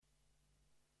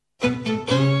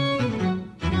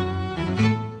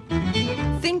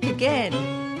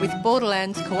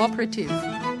Borderlands Cooperative.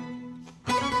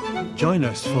 Join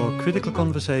us for critical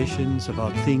conversations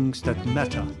about things that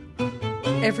matter.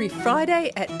 Every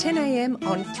Friday at 10 a.m.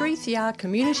 on 3CR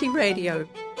Community Radio,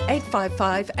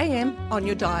 855 AM on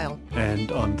your dial.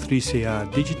 And on 3CR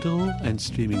Digital and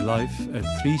streaming live at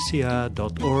 3cr.org.au.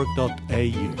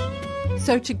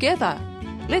 So together,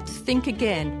 let's think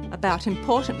again about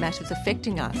important matters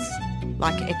affecting us,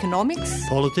 like economics,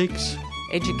 Politics,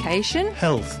 education,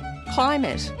 health,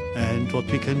 climate, and what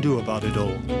we can do about it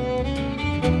all.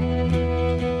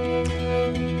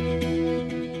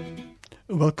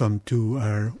 Welcome to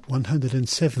our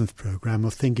 107th programme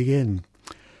of Think Again.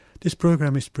 This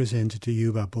programme is presented to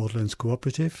you by Borderlands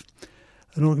Cooperative,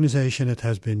 an organisation that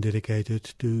has been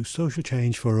dedicated to social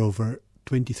change for over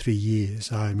 23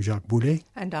 years. I'm Jacques Boulet.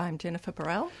 And I'm Jennifer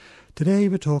Burrell. Today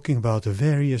we're talking about the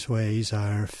various ways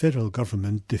our federal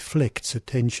government deflects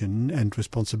attention and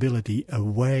responsibility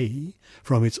away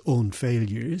from its own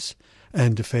failures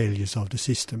and the failures of the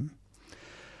system.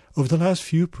 Over the last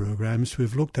few programmes,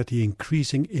 we've looked at the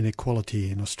increasing inequality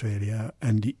in Australia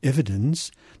and the evidence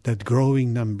that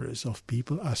growing numbers of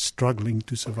people are struggling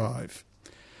to survive.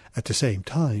 At the same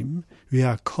time, we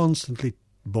are constantly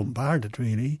bombarded,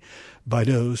 really, by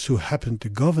those who happen to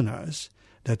govern us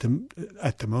at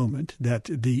the moment that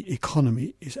the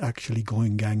economy is actually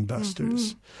going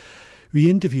gangbusters.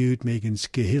 We interviewed Megan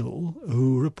Scahill,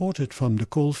 who reported from the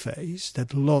coalface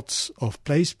that lots of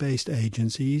place-based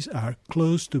agencies are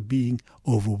close to being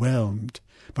overwhelmed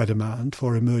by demand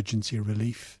for emergency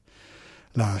relief.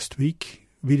 Last week,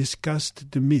 we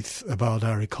discussed the myth about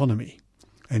our economy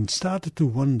and started to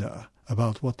wonder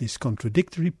about what this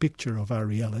contradictory picture of our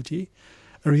reality,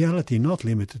 a reality not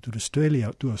limited to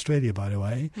Australia, by the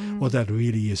way, what that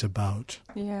really is about.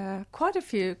 Yeah, quite a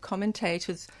few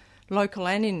commentators, local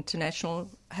and international,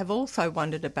 have also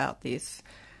wondered about this.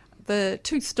 The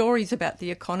two stories about the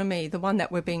economy, the one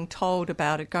that we're being told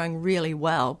about it going really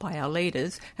well by our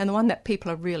leaders and the one that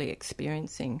people are really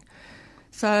experiencing.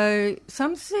 So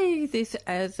some see this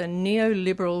as a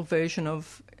neoliberal version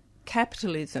of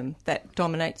capitalism that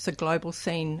dominates the global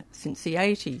scene since the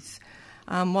 80s,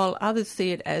 while others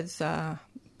see it as a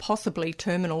possibly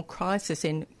terminal crisis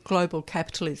in global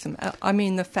capitalism. I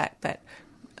mean the fact that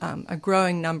a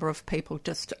growing number of people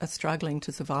just are struggling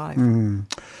to survive.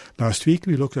 Last week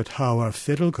we looked at how our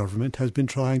federal government has been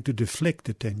trying to deflect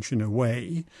attention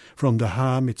away from the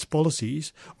harm its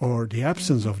policies, or the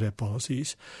absence of their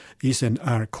policies, is and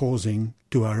are causing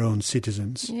to our own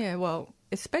citizens. Yeah, well,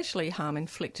 especially harm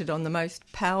inflicted on the most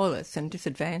powerless and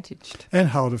disadvantaged. And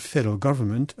how the federal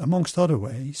government, amongst other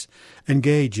ways,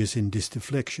 engages in this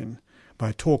deflection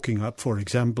by talking up, for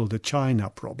example, the China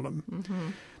problem.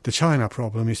 The China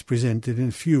problem is presented in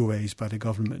a few ways by the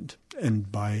government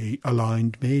and by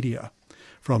aligned media,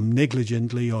 from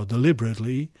negligently or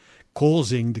deliberately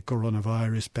causing the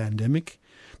coronavirus pandemic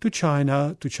to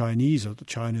Chinese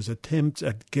China's attempts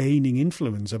at gaining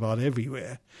influence about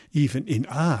everywhere, even in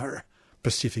our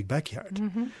Pacific backyard,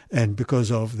 and because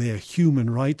of their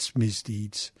human rights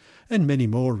misdeeds and many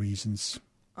more reasons.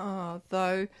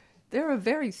 Though there are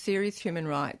very serious human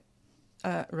rights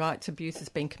abuses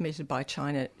being committed by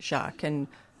China, Jacques, and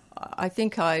I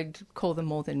think I'd call them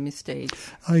more than misdeeds.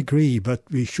 I agree, but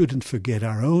we shouldn't forget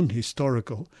our own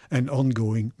historical and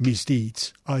ongoing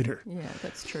misdeeds either. Yeah,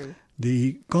 that's true.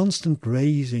 The constant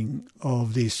raising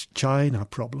of this China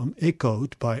problem,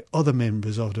 echoed by other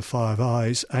members of the Five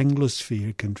Eyes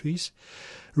Anglosphere countries,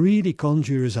 really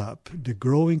conjures up the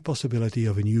growing possibility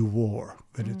of a new war,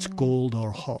 whether it's cold or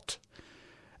hot.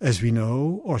 As we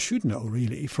know, or should know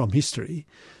really, from history,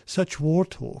 such war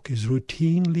talk is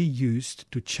routinely used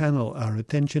to channel our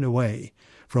attention away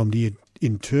from the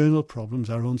internal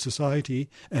problems our own society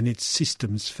and its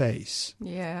systems face.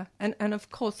 Yeah, and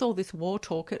of course all this war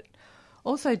talk, it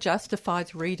also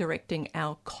justifies redirecting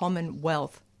our common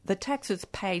wealth, the taxes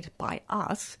paid by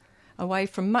us, away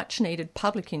from much-needed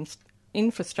public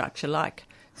infrastructure like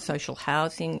social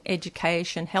housing,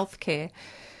 education, healthcare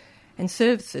and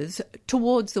services,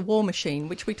 towards the war machine,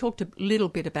 which we talked a little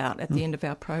bit about at the end of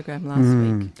our program last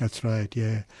week. That's right,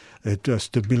 yeah. It was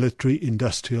the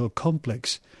military-industrial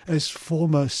complex. As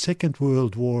former Second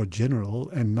World War general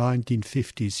and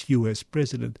 1950s US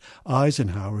President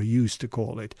Eisenhower used to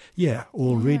call it. Yeah,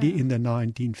 already in the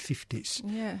 1950s.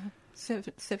 Yeah,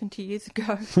 70 years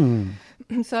ago.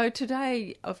 So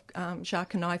today,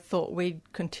 Jacques and I thought we'd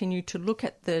continue to look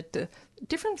at the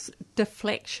different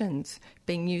deflections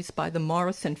being used by the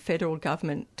Morrison federal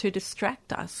government to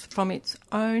distract us from its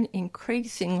own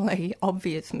increasingly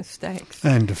obvious mistakes.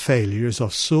 And the failures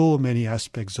of so many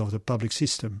aspects of the public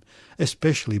system,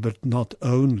 especially but not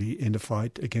only in the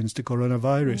fight against the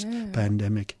coronavirus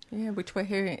pandemic. Yeah, which we're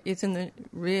hearing is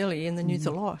really in the news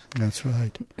a lot. That's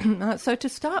right. So to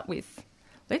start with,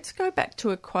 let's go back to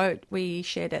a quote we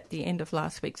shared at the end of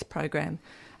last week's program.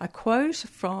 A quote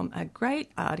from a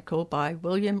great article by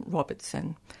William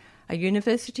Robertson, a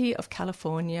University of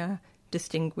California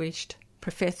distinguished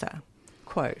professor.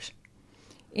 Quote,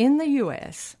 "In the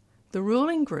US, the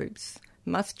ruling groups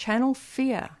must channel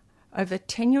fear over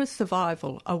tenuous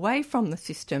survival away from the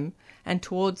system and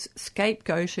towards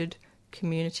scapegoated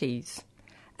communities,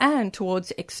 and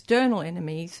towards external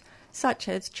enemies such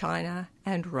as China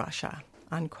and Russia."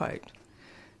 Unquote.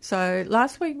 So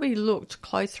last week we looked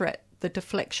closer at the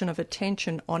deflection of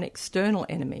attention on external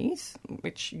enemies,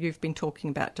 which you've been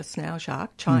talking about just now,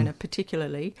 Jacques, China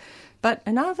particularly. But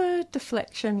another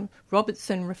deflection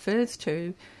Robertson refers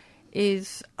to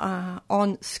is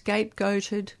on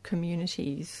scapegoated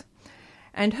communities.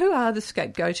 And who are the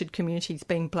scapegoated communities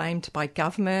being blamed by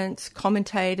governments,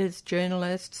 commentators,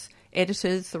 journalists,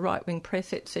 editors, the right-wing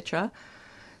press, etc.,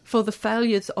 for the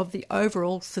failures of the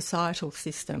overall societal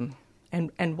system?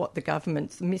 And what the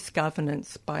government's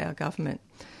misgovernance by our government.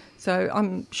 So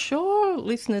I'm sure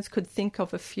listeners could think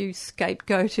of a few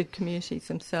scapegoated communities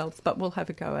themselves, but we'll have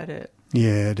a go at it.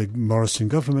 Yeah, the Morrison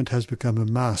government has become a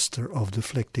master of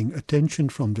deflecting attention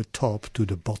from the top to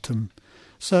the bottom,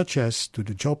 such as to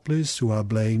the jobless who are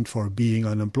blamed for being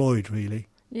unemployed, really.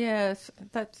 Yes,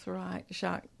 that's right,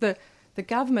 Jacques. The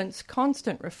government's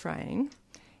constant refrain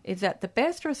is that the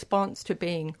best response to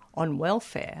being on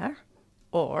welfare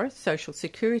or social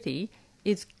security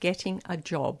is getting a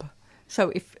job.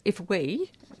 So if we,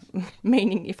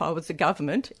 meaning if I was the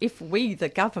government, if we, the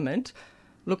government,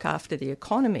 look after the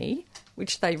economy,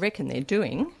 which they reckon they're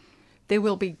doing, there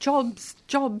will be jobs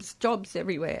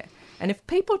everywhere. And if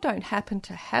people don't happen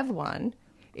to have one,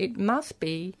 it must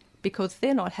be because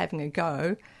they're not having a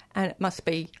go, and it must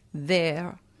be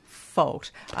their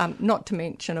fault. Not to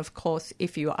mention, of course,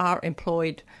 if you are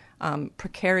employed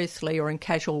precariously or in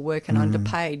casual work and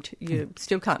underpaid, you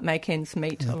still can't make ends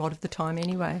meet a lot of the time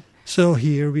anyway. So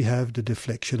here we have the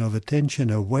deflection of attention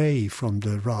away from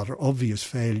the rather obvious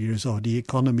failures of the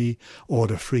economy or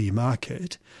the free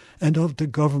market and of the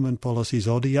government policies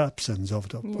or the absence of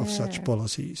such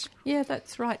policies. Yeah,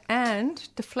 that's right. And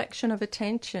deflection of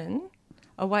attention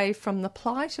away from the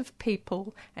plight of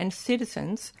people and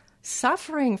citizens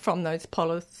suffering from those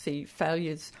policy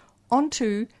failures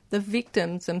onto the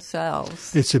victims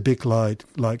themselves. It's a big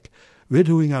like we're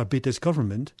doing our bit as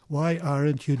government, why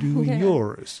aren't you doing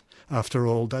yours? After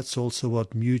all, that's also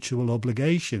what mutual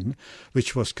obligation,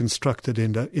 which was constructed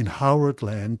in Howard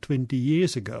Land 20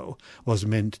 years ago, was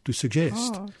meant to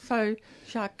suggest. Oh, so,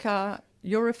 Jacques,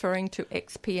 you're referring to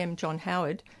ex-PM John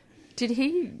Howard. Did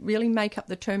he really make up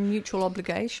the term mutual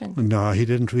obligation? No, he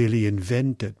didn't really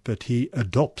invent it, but he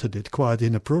adopted it quite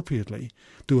inappropriately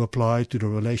to apply to the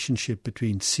relationship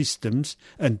between systems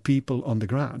and people on the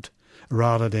ground,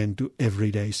 rather than to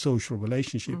everyday social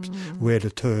relationships, where the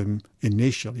term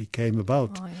initially came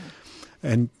about. Oh,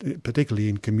 yeah. And particularly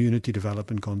in community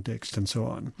development context and so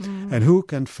on. And who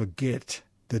can forget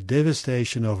the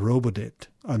devastation of Robodebt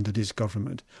under this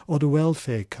government, or the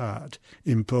welfare card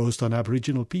imposed on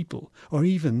Aboriginal people, or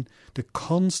even the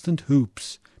constant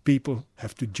hoops people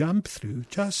have to jump through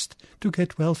just to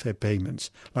get welfare payments,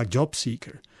 like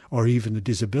JobSeeker, or even the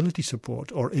disability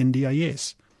support, or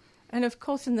NDIS. And of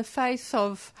course, in the face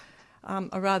of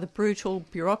a rather brutal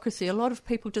bureaucracy, a lot of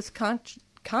people just can't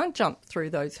jump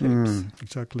through those hoops.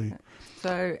 Exactly.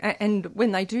 So, and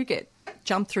when they do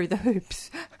jump through the hoops,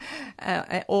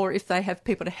 or if they have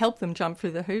people to help them jump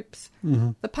through the hoops,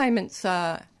 the payments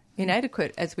are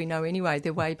inadequate, as we know anyway.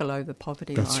 They're way below the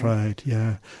poverty line. That's right,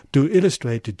 yeah. To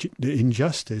illustrate the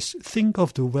injustice, think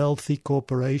of the wealthy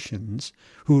corporations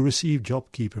who receive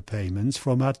JobKeeper payments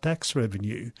from our tax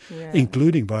revenue,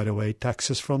 including, by the way,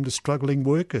 taxes from the struggling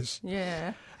workers.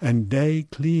 Yeah. And they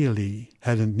clearly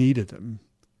hadn't needed them.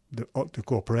 The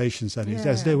corporations, that is,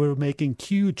 as they were making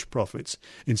huge profits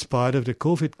in spite of the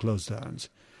COVID close-downs,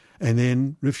 and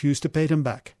then refused to pay them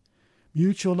back.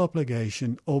 Mutual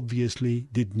obligation obviously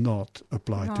did not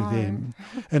apply to them.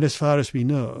 And as far as we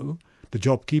know, the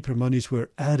JobKeeper monies were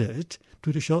added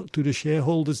to the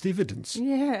shareholders' dividends.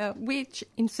 Yeah, which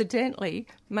incidentally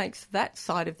makes that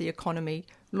side of the economy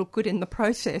look good in the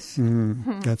process.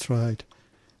 That's right.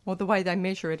 Or the way they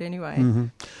measure it anyway.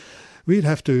 We'd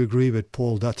have to agree with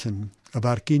Paul Dutton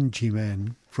about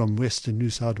Kinchimen from Western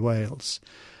New South Wales.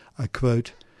 I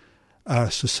quote, "Our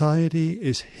society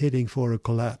is heading for a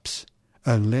collapse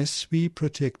unless we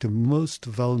protect the most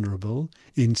vulnerable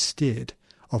instead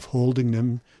of holding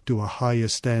them to a higher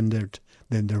standard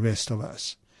than the rest of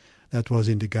us." That was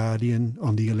in The Guardian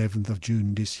on the 11th of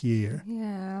June this year.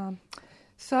 Yeah.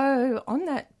 So on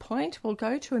that point, we'll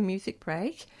go to a music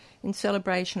break in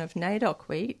celebration of NAIDOC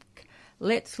Week.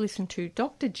 Let's listen to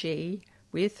Dr. G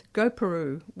with Go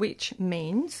Peru, which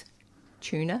means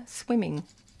tuna swimming.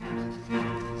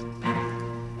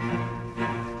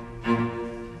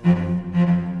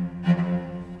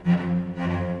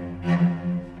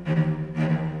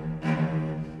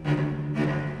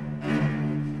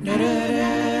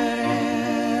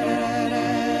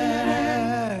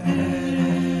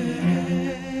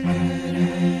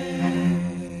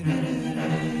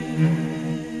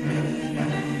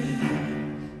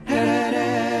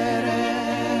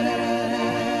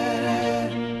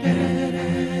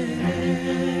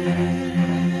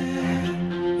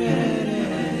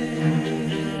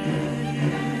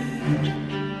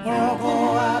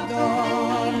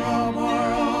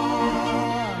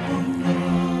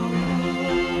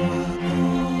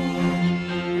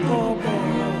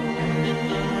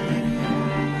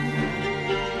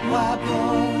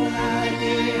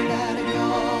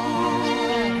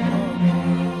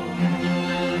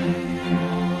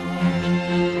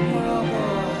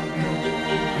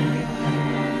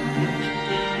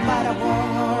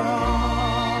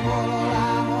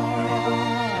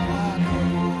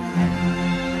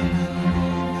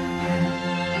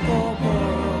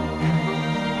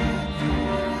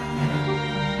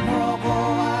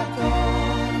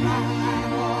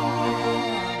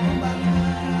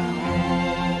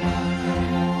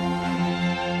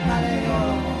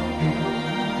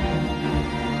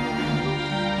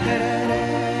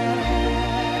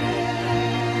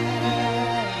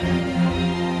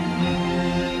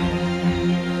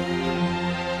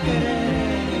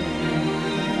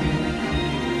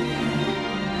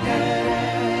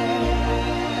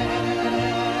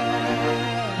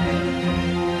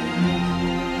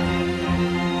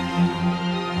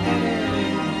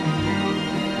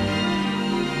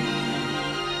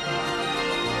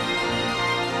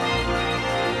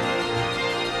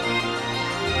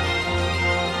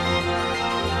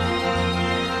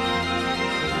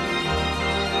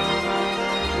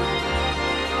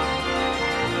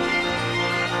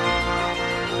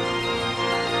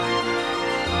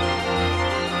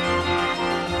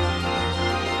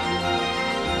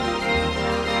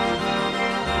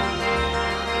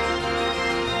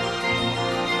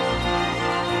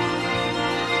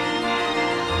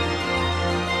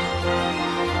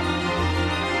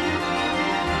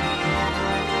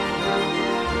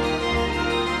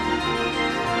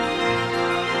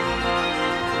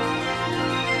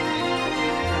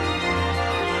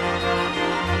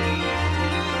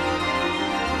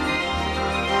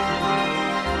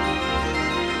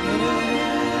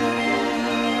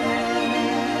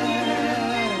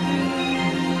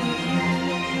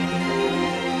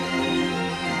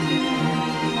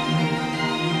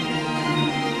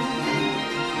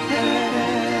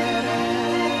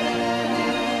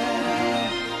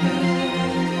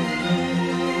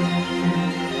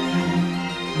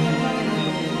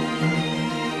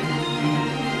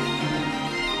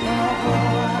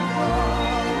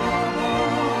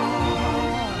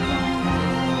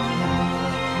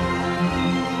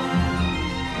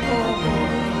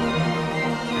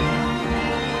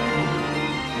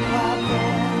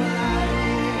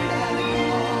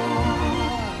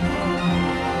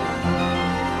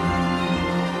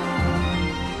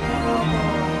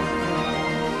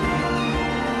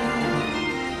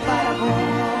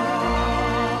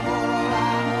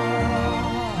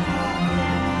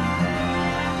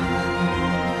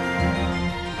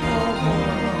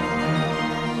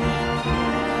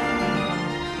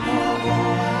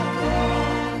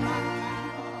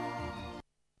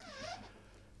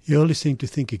 You're listening to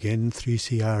Think Again,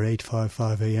 3CR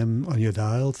 855 AM on your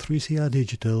dial, 3CR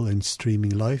Digital and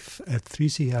streaming live at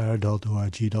 3cr.org.au.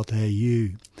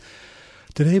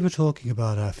 Today we're talking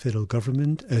about our federal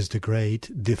government as the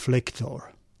great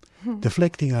deflector,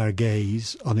 deflecting our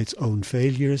gaze on its own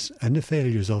failures and the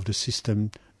failures of the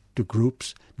system to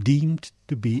groups deemed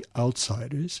to be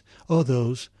outsiders or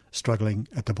those struggling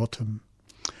at the bottom.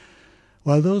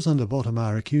 While those on the bottom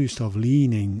are accused of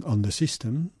leaning on the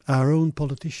system, our own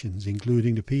politicians,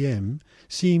 including the PM,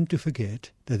 seem to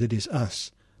forget that it is us,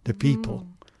 the people,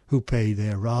 who pay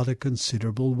their rather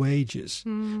considerable wages,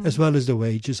 as well as the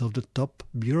wages of the top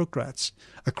bureaucrats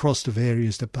across the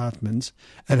various departments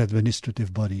and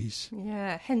administrative bodies.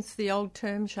 Yeah, hence the old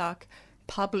term, Jacques,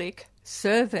 public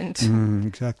servant.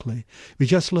 Exactly. We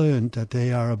just learned that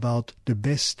they are about the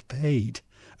best paid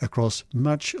across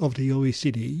much of the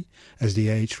OECD, as the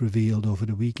Age revealed over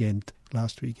the weekend,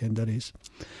 last weekend that is.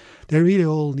 They really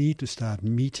all need to start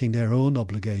meeting their own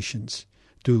obligations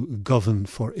to govern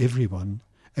for everyone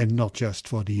and not just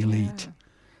for the elite.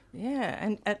 Yeah,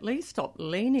 and at least stop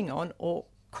leaning on or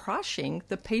crushing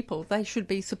the people they should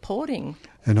be supporting.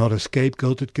 Another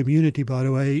scapegoated community, by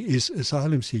the way, is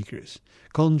asylum seekers,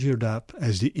 conjured up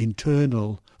as the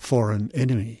internal foreign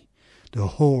enemy. The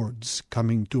hordes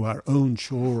coming to our own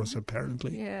shores,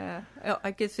 apparently. Yeah,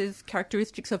 I guess there's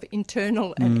characteristics of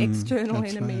internal and external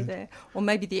enemy there. Or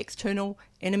maybe the external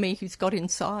enemy who's got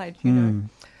inside, you know.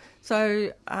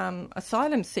 So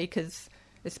asylum seekers,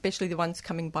 especially the ones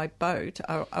coming by boat,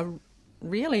 are a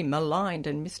really maligned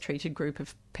and mistreated group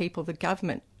of people the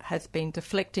government has been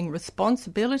deflecting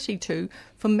responsibility to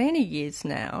for many years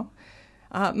now.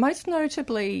 Most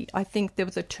notably, I think there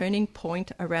was a turning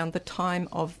point around the time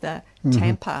of the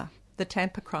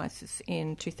Tampa crisis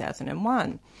in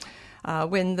 2001,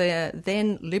 when the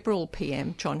then Liberal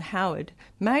PM, John Howard,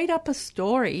 made up a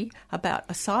story about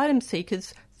asylum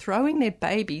seekers throwing their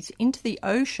babies into the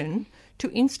ocean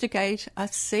to instigate a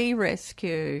sea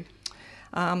rescue.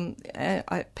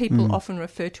 People often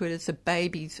refer to it as the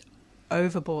babies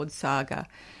overboard saga.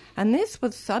 And this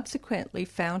was subsequently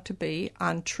found to be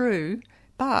untrue,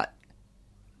 but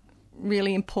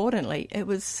really importantly, it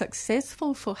was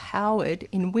successful for Howard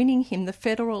in winning him the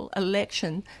federal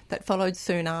election that followed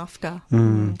soon after.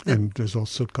 And there's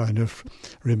also kind of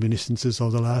reminiscences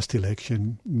of the last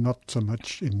election, not so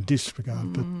much in this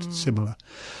regard, but similar.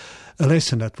 A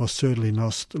lesson that was certainly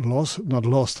not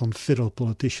lost on federal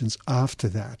politicians after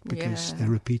that, because they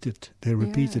repeated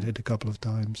it a couple of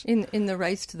times. In the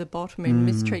race to the bottom, in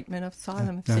mistreatment of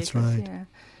asylum seekers. That's right. Yeah.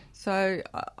 So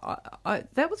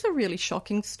that was a really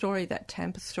shocking story, that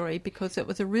Tampa story, because it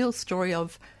was a real story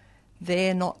of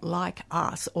they're not like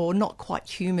us or not quite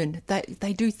human.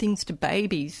 They do things to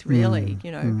babies, really,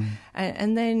 you know.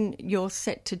 And then you're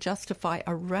set to justify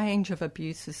a range of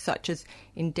abuses such as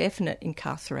indefinite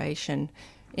incarceration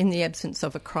in the absence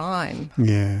of a crime.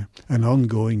 Yeah, an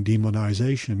ongoing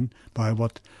demonisation by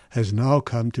what has now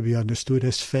come to be understood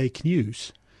as fake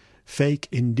news. Fake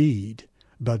indeed,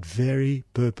 but very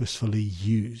purposefully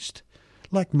used.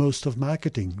 Like most of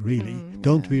marketing, really.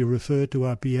 Don't we refer to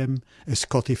our PM as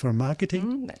Scotty for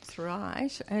marketing? That's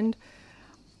right. And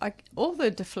all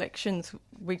the deflections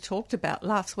we talked about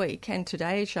last week and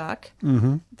today, Jacques,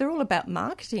 they're all about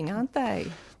marketing, aren't they?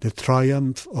 The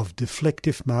triumph of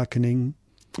deflective marketing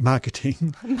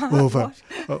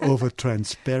over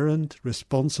transparent,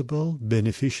 responsible,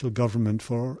 beneficial government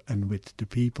for and with the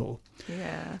people.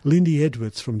 Yeah. Lindy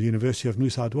Edwards from the University of New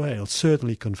South Wales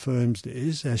certainly confirms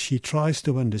this as she tries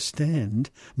to understand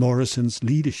Morrison's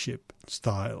leadership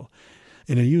style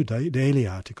in a new daily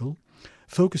article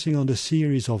focusing on the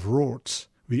series of rorts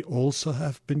we also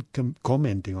have been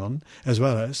commenting on, as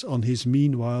well as on his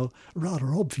meanwhile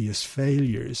rather obvious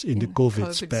failures in the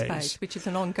COVID space. Which is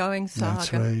an ongoing saga.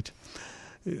 That's right.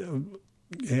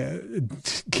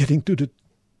 Getting to the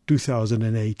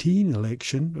 2018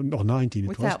 election, or 19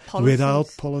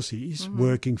 without policies,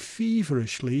 working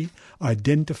feverishly,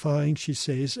 identifying, she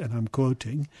says, and I'm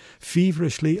quoting,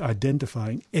 feverishly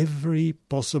identifying every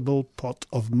possible pot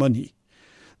of money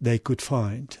they could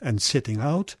find and setting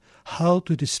out how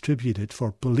to distribute it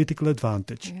for political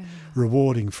advantage,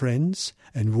 rewarding friends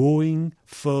and wooing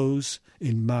foes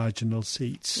in marginal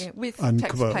seats. Yeah, with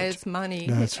unquote. Taxpayers' money.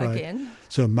 That's again. Right.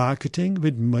 So marketing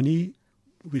with money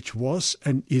which was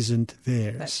and isn't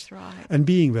theirs. That's right. And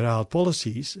being without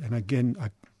policies, and again I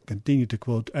continue to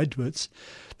quote Edwards,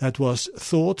 that was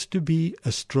thought to be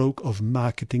a stroke of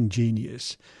marketing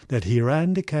genius, that he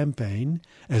ran the campaign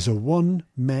as a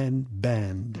one-man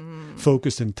band,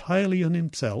 focused entirely on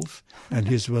himself and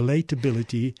his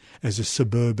relatability as a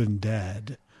suburban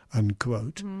dad,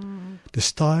 unquote. The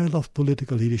style of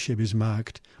political leadership is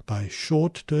marked by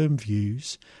short-term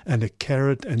views and a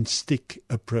carrot-and-stick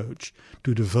approach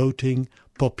to the voting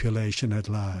population at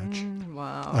large,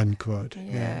 wow. unquote.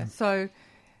 Yeah. So...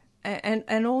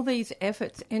 And all these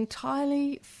efforts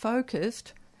entirely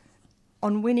focused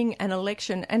on winning an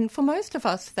election. And for most of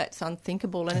us, that's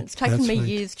unthinkable. And it's taken me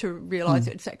years to realise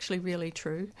it's actually really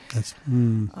true.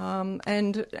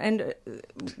 And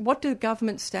what do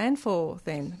governments stand for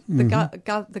then?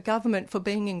 The government for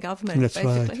being in government, that's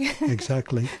basically. Right,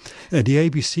 exactly. The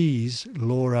ABC's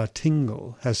Laura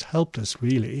Tingle has helped us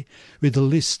really with a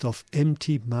list of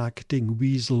empty marketing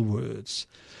weasel words.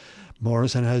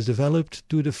 Morrison has developed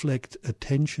to deflect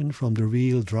attention from the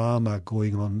real drama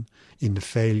going on in the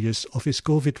failures of his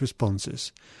COVID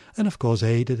responses, and of course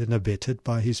aided and abetted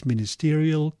by his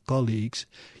ministerial colleagues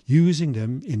using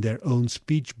them in their own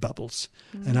speech bubbles.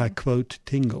 And I quote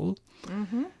Tingle,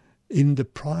 in the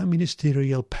Prime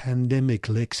Ministerial Pandemic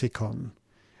Lexicon,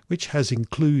 which has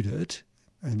included,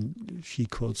 and she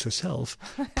quotes herself,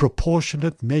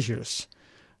 proportionate measures,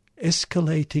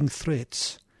 escalating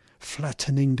threats,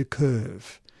 flattening the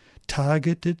curve,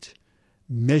 targeted,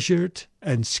 measured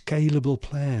and scalable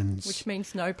plans. Which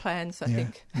means no plans, I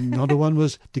think. Another one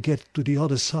was to get to the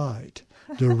other side,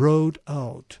 the road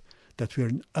out, that we're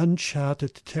in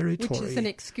uncharted territory. Which is an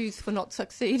excuse for not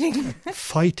succeeding.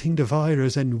 Fighting the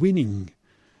virus and winning.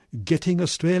 Getting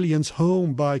Australians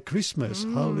home by Christmas.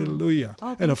 Hallelujah.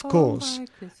 And of course,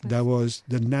 there was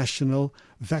the national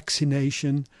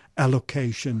vaccination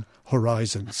allocation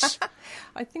horizons.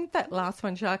 I think that last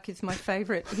one, Jacques, is my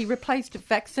favourite. He replaced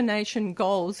vaccination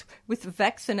goals with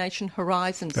vaccination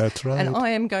horizons. That's right. And I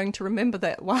am going to remember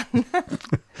that one.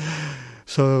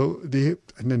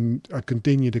 And then I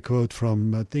continue to quote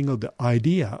from Tingle, the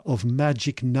idea of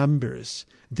magic numbers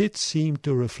did seem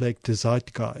to reflect the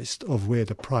zeitgeist of where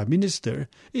the Prime Minister,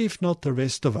 if not the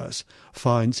rest of us,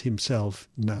 finds himself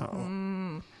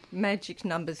now. Magic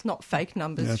numbers, not fake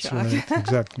numbers, That's Jacques. right,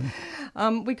 exactly.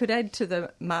 We could add to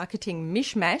the marketing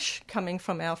mishmash coming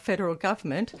from our federal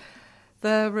government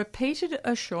the repeated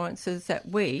assurances that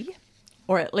we,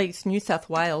 or at least New South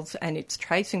Wales and its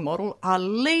tracing model, are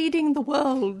leading the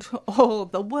world, or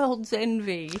the world's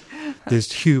envy.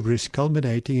 This hubris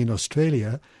culminating in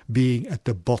Australia being at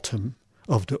the bottom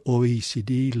of the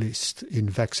OECD list in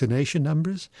vaccination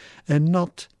numbers and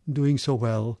not doing so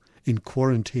well in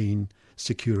quarantine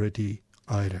security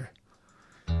either.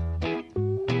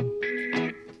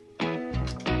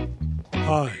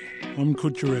 Hi, I'm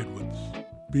Kutcher Edwards.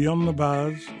 Beyond the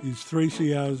Bars is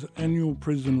 3CR's annual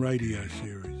prison radio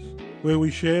series, where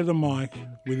we share the mic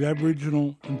with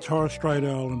Aboriginal and Torres Strait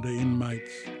Islander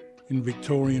inmates in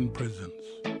Victorian prisons.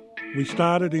 We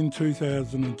started in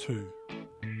 2002,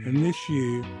 and this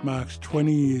year marks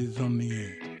 20 years on the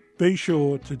air. Be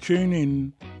sure to tune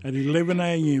in at 11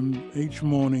 a.m. each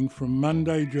morning from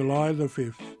Monday, July the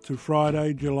 5th to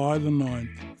Friday, July the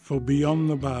 9th for Beyond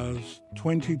the Bars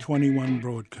 2021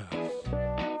 broadcast.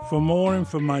 For more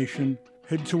information,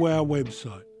 head to our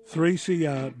website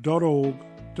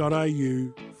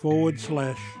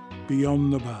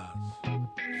 3cr.org.au/Beyond the Bars.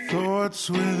 Thoughts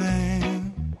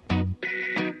within,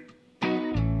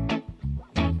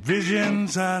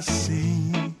 visions I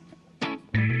see,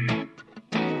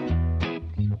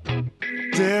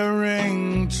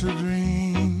 daring to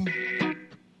dream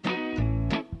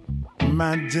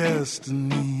my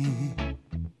destiny.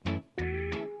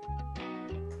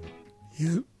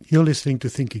 You're listening to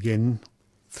Think Again,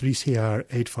 3CR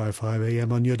 855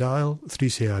 AM on your dial,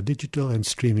 3CR Digital and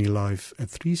streaming live at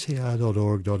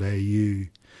 3cr.org.au.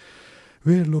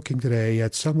 We're looking today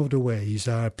at some of the ways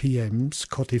our PM,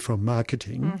 Scotty from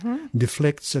Marketing,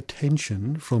 deflects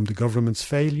attention from the government's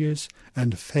failures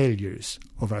and the failures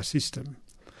of our system.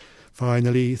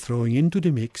 Finally, throwing into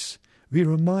the mix, we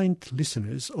remind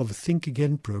listeners of a Think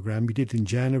Again program we did in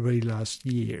January last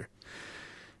year.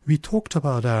 We talked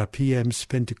about our PM's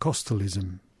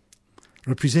Pentecostalism,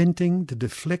 representing the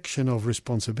deflection of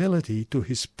responsibility to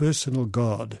his personal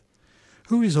God,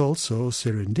 who is also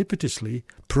serendipitously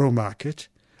pro-market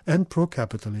and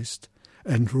pro-capitalist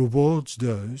and rewards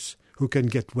those who can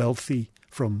get wealthy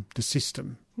from the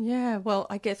system. Yeah, well,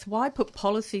 I guess why put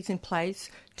policies in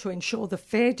place to ensure the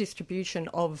fair distribution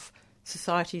of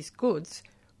society's goods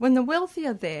when the wealthy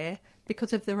are there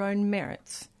because of their own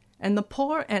merits, and the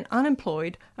poor and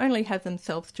unemployed only have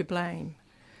themselves to blame?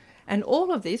 And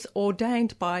all of this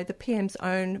ordained by the PM's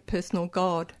own personal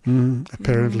God.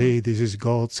 Apparently, this is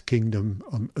God's kingdom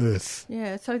on earth.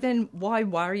 Yeah, so then why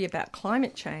worry about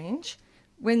climate change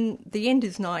when the end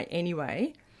is nigh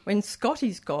anyway, when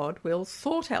Scotty's God will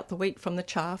sort out the wheat from the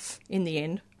chaff in the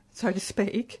end, so to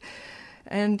speak?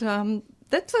 And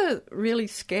that's a really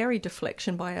scary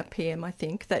deflection by our PM, I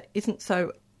think, that isn't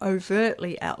so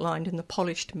overtly outlined in the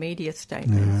polished media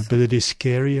statements. Yeah, but it is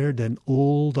scarier than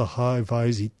all the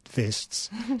high-vised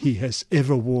vests he has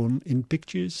ever worn in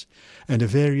pictures, and the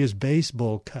various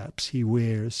baseball caps he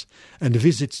wears, and the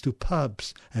visits to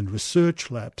pubs and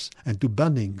research labs and to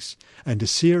Bunnings, and the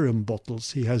serum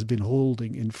bottles he has been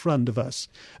holding in front of us,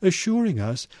 assuring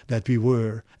us that we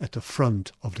were at the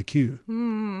front of the queue.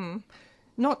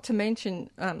 Not to mention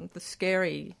the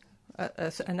scary,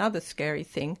 another scary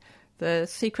thing, the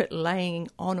secret laying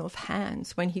on of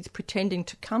hands when he's pretending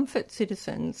to comfort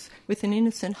citizens with an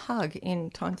innocent hug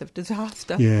in times of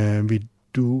disaster. Yeah, and we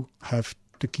do have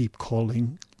to keep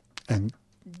calling and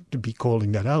to be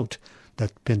calling that out,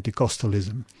 that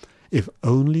Pentecostalism, if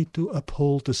only to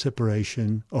uphold the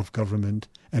separation of government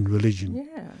and religion,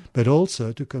 but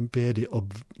also to compare the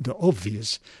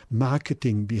obvious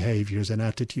marketing behaviours and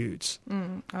attitudes.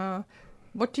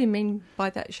 What do you mean by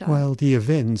that, Jacques? Well, the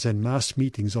events and mass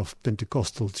meetings of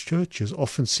Pentecostal churches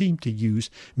often seem to use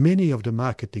many of the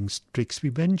marketing tricks we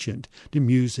mentioned: the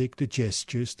music, the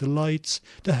gestures, the lights,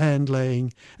 the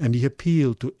hand-laying, and the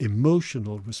appeal to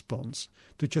emotional response,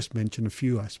 to just mention a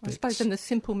few aspects. I suppose, and the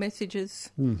simple messages.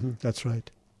 That's right.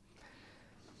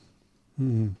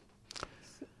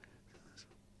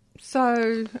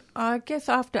 So I guess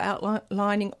after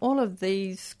outlining all of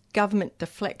these government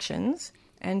deflections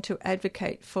and to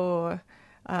advocate for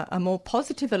a more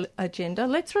positive agenda,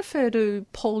 let's refer to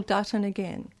Paul Dutton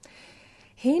again.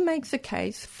 He makes a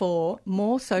case for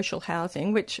more social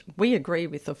housing, which we agree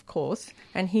with, of course,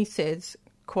 and he says,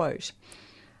 quote,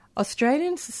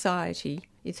 "Australian society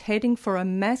is heading for a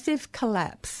massive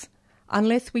collapse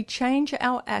unless we change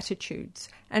our attitudes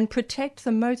and protect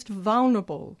the most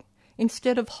vulnerable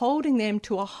instead of holding them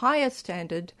to a higher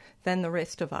standard than the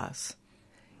rest of us.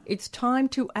 It's time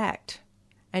to act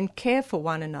and care for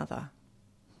one another."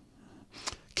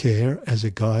 Care as a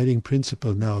guiding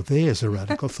principle. Now there's a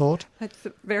radical thought. That's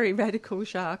very radical,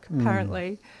 Jacques,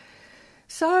 apparently.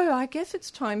 So I guess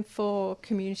it's time for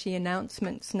community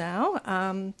announcements now.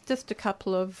 Just a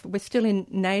couple of... We're still in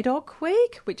NAIDOC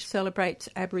Week, which celebrates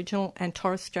Aboriginal and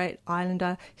Torres Strait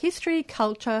Islander history,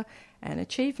 culture and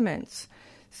achievements.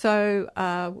 So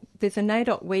there's a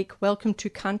NAIDOC Week Welcome to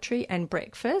Country and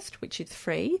breakfast, which is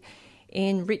free,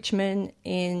 in Richmond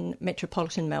in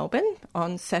metropolitan Melbourne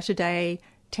on Saturday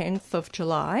 10th of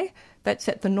July. That's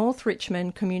at the North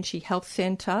Richmond Community Health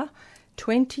Centre,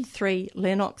 23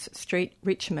 Lennox Street,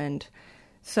 Richmond.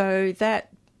 So that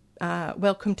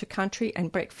Welcome to Country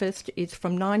and breakfast is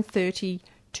from 9:30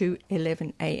 to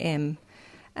 11 a.m.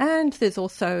 And there's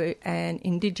also an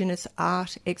Indigenous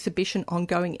art exhibition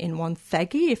ongoing in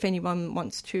Wonthaggi, if anyone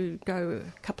wants to go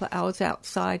a couple of hours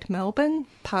outside Melbourne,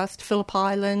 past Phillip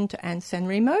Island and San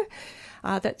Remo.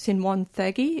 That's in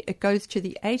Wonthaggi. It goes to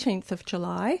the 18th of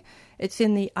July. It's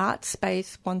in the Art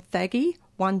Space Wonthaggi,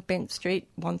 1 Bent Street,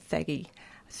 Wonthaggi.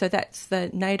 So that's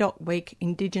the NAIDOC Week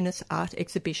Indigenous Art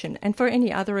Exhibition. And for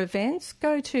any other events,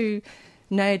 go to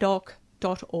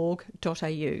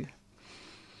naidoc.org.au.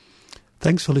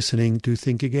 Thanks for listening to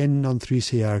Think Again on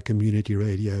 3CR Community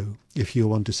Radio. If you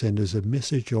want to send us a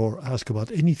message or ask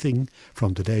about anything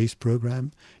from today's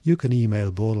program, you can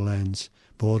email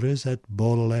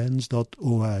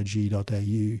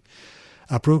borders@borderlands.org.au.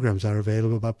 Our programs are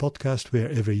available by podcast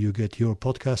wherever you get your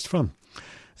podcast from,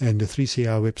 and the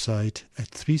 3CR website at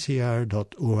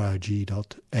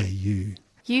 3cr.org.au.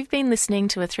 You've been listening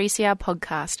to a 3CR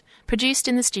podcast produced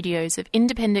in the studios of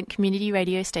independent community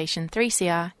radio station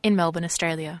 3CR in Melbourne,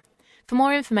 Australia. For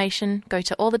more information, go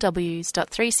to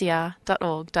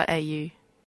allthews.3cr.org.au.